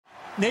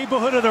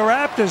neighborhood of the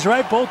Raptors,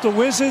 right? Both the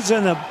Wizards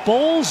and the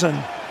Bulls, and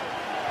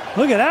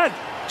look at that.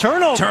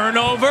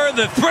 Turnover,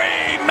 the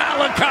three,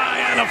 Malachi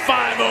on a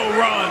 5-0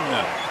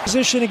 run.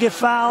 Position to get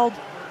fouled.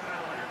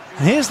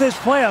 And here's this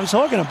play I was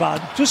talking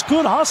about. Just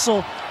good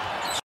hustle.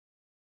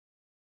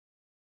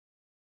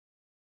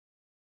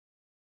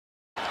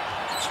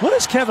 What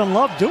is Kevin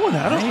Love doing?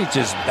 He's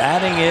just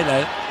batting it.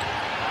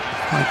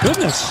 My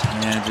goodness.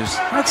 Yeah,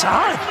 that's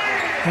odd.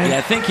 Yeah,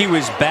 I think he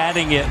was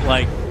batting it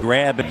like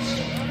grabbing.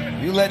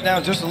 You let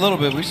down just a little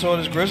bit. We saw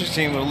this Grizzlies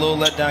team with a little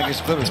let down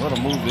against Clippers. What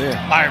a move there.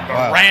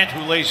 Morant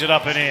who lays it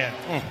up and in.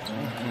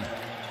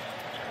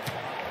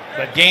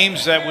 But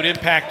games that would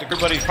impact,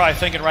 everybody's probably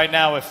thinking right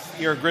now, if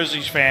you're a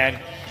Grizzlies fan,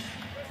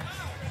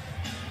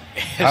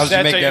 how does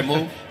he make that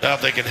move? Now,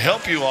 if they can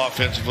help you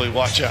offensively,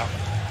 watch out.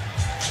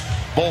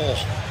 Bull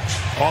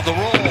on the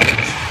roll.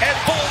 And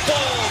Bull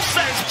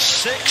says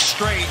 6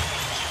 straight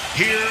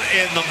here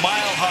in the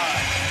Mile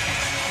High.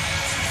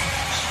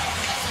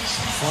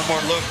 One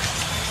more look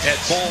at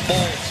Bull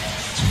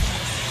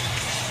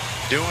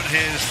doing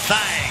his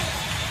thing.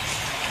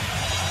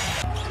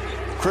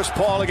 Chris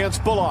Paul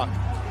against Bullock.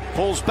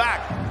 Pulls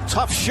back.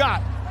 Tough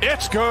shot.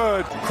 It's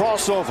good.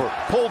 Crossover.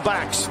 Pull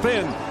back.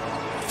 Spin.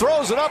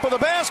 Throws it up in the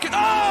basket.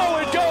 Oh,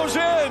 it goes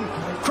in.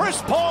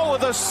 Chris Paul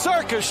with a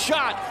circus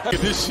shot. Look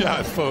at this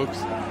shot, folks.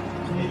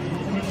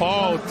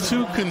 Paul,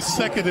 2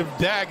 consecutive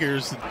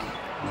daggers.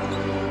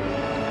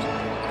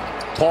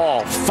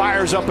 Paul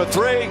fires up a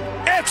 3.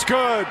 It's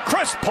good.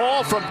 Chris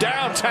Paul from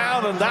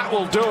downtown, and that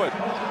will do it.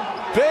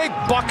 Big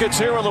buckets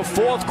here in the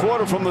fourth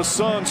quarter from the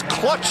Suns.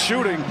 Clutch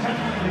shooting.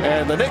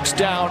 And the Knicks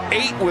down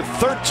 8 with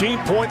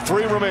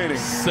 13.3 remaining.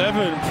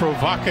 7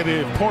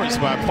 provocative points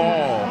by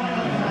Paul.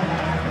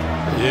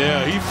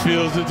 Yeah, he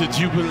feels the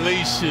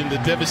jubilation, the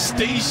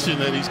devastation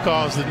that he's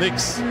caused the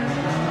Knicks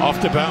off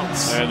the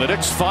bounce. And the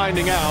Knicks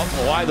finding out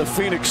why the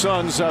Phoenix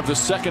Suns have the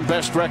second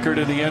best record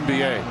in the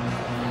NBA.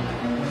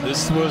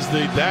 This was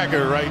the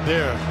dagger right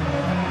there.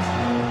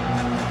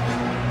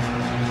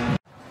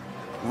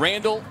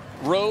 Randall,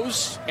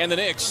 Rose, and the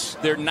Knicks,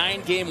 their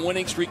 9-game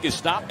winning streak is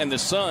stopped, and the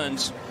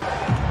Suns.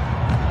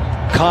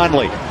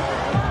 Conley,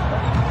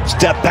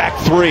 step back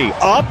 3,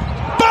 up,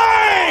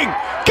 bang!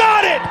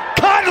 Got it!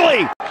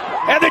 Conley!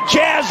 And the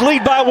Jazz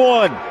lead by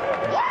 1.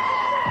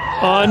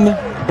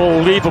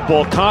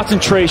 Unbelievable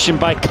concentration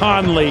by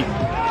Conley.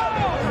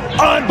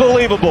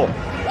 Unbelievable.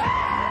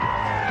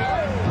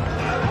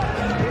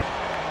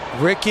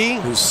 Ricky,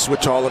 who's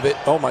switch all of it.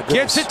 Oh my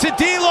goodness. Gets it to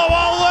D'Lo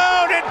all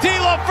alone, and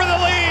D'Lo for the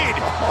lead.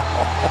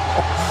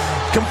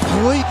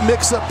 Complete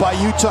mix-up by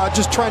Utah,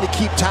 just trying to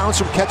keep Towns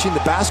from catching the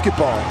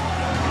basketball.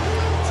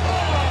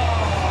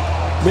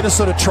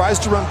 Minnesota tries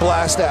to run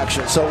blast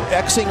action, so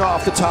Xing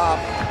off the top,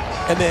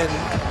 and then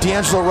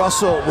D'Angelo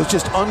Russell was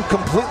just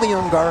completely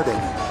unguarded.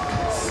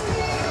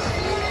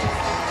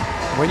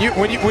 When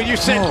you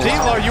said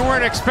D'Lo, you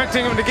weren't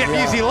expecting him to get an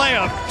easy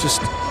layup.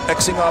 Just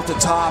Xing off the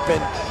top,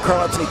 and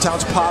Karl-Anthony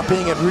Towns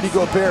popping, and Rudy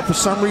Gobert for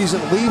some reason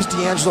leaves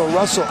D'Angelo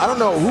Russell. I don't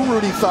know who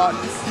Rudy thought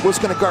was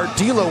going to guard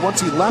D'Lo once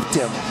he left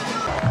him.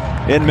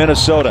 In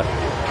Minnesota,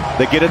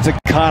 they get it to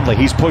Conley.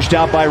 He's pushed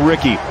out by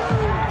Ricky.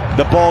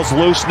 The ball's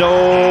loose,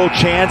 no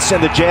chance,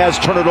 and the Jazz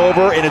turn it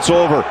over, and it's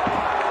over.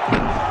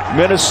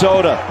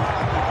 Minnesota.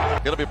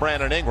 Going to be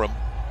Brandon Ingram.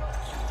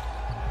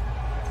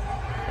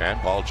 And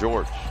Paul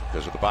George,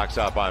 because of the box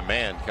out by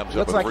man, comes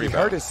up with a rebound. Looks like he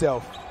hurt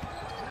himself.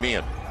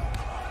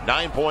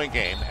 9-point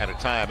game and a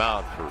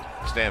timeout for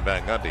Stan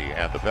Van Gundy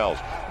and the Pels.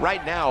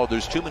 Right now,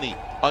 there's too many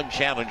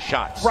unchallenged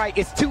shots. Right,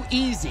 it's too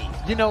easy.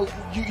 You know,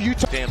 you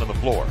stand on the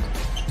floor.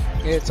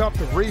 Yeah, it's up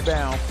to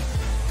rebound.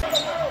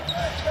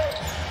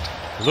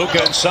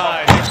 Luka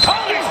inside.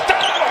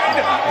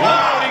 Collie-Stein!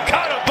 Wow, he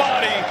caught a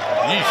body.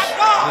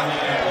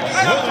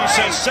 Willie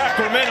says,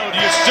 Sacramento, do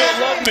you still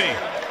love me?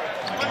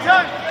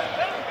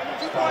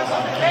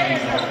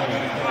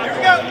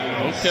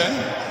 Okay.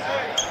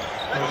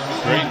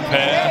 Great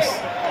pass.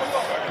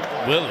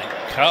 Willie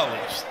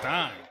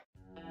Collie-Stein.